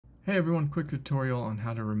Hey everyone, quick tutorial on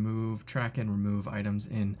how to track and remove items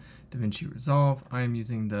in DaVinci Resolve. I am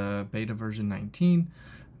using the beta version 19,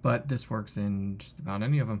 but this works in just about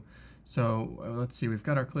any of them. So let's see, we've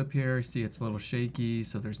got our clip here. You see it's a little shaky,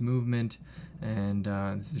 so there's movement, and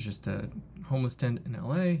this is just a homeless tent in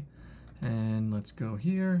LA. And let's go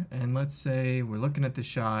here, and let's say we're looking at the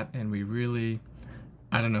shot and we really,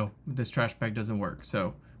 I don't know, this trash bag doesn't work.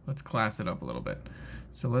 So let's class it up a little bit.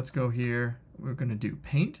 So let's go here, we're gonna do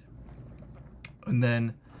paint. And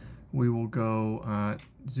then we will go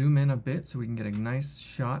zoom in a bit so we can get a nice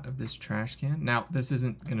shot of this trash can. Now, this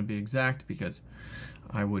isn't going to be exact because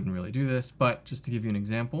I wouldn't really do this, but just to give you an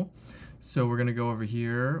example. So we're going to go over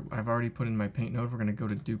here. I've already put in my paint node. We're going to go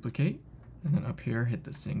to duplicate, and then up here, hit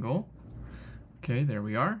the single. Okay, there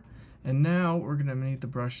we are. And now we're going to make the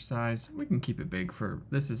brush size. We can keep it big for,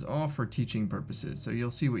 this is all for teaching purposes. So you'll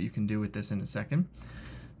see what you can do with this in a second.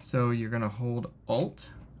 So you're going to hold Alt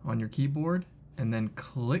on your keyboard and then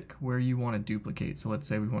click where you want to duplicate. So let's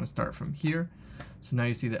say we want to start from here. So now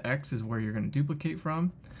you see the X is where you're going to duplicate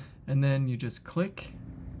from, and then you just click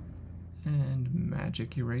and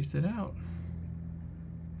magic erase it out.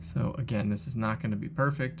 So again, this is not going to be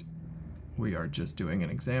perfect. We are just doing an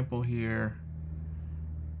example here.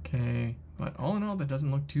 Okay, but all in all, that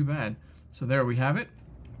doesn't look too bad. So there we have it.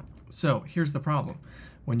 So here's the problem.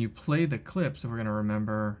 When you play the clip, so we're going to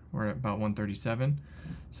remember we're at about 137.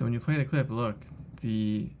 So when you play the clip, look,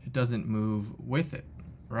 it doesn't move with it,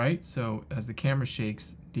 right? So as the camera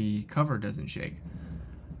shakes, the cover doesn't shake.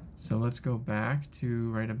 So let's go back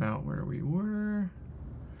to right about where we were.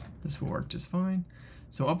 This will work just fine.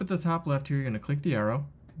 So up at the top left here, you're going to click the arrow.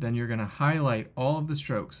 Then you're going to highlight all of the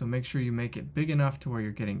strokes. So make sure you make it big enough to where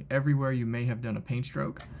you're getting everywhere you may have done a paint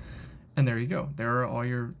stroke. And there you go. There are all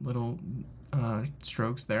your little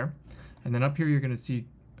strokes there. And then up here, you're going to see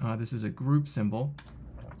this is a group symbol.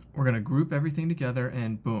 We're going to group everything together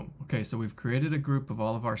and boom. Okay, so we've created a group of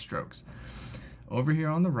all of our strokes. Over here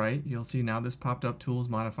on the right, you'll see now this popped up tools,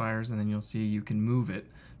 modifiers, and then you'll see you can move it.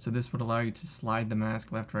 So this would allow you to slide the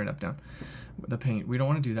mask left, right, up, down. The paint, we don't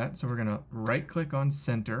want to do that. So we're going to right click on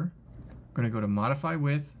center. We're going to go to modify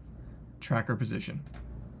with tracker position.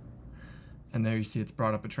 And there you see it's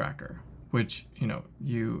brought up a tracker, which, you know,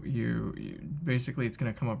 you basically it's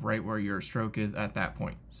going to come up right where your stroke is at that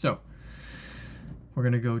point. So we're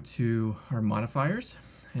going to go to our modifiers,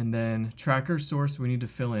 and then tracker source we need to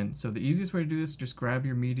fill in. So the easiest way to do this, just grab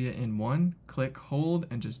your media in one, click, hold,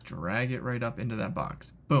 and just drag it right up into that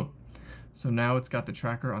box. Boom. So now it's got the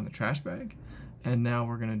tracker on the trash bag, and now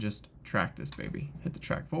we're going to just track this baby. Hit the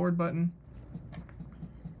track forward button.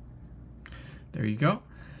 There you go.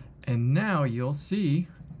 And now you'll see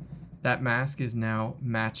that mask is now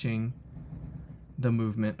matching the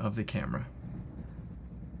movement of the camera.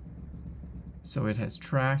 So it has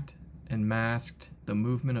tracked and masked the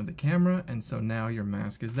movement of the camera, and so now your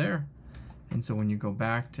mask is there. And so when you go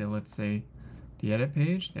back to, let's say, the edit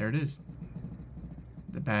page, there it is.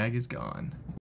 The bag is gone.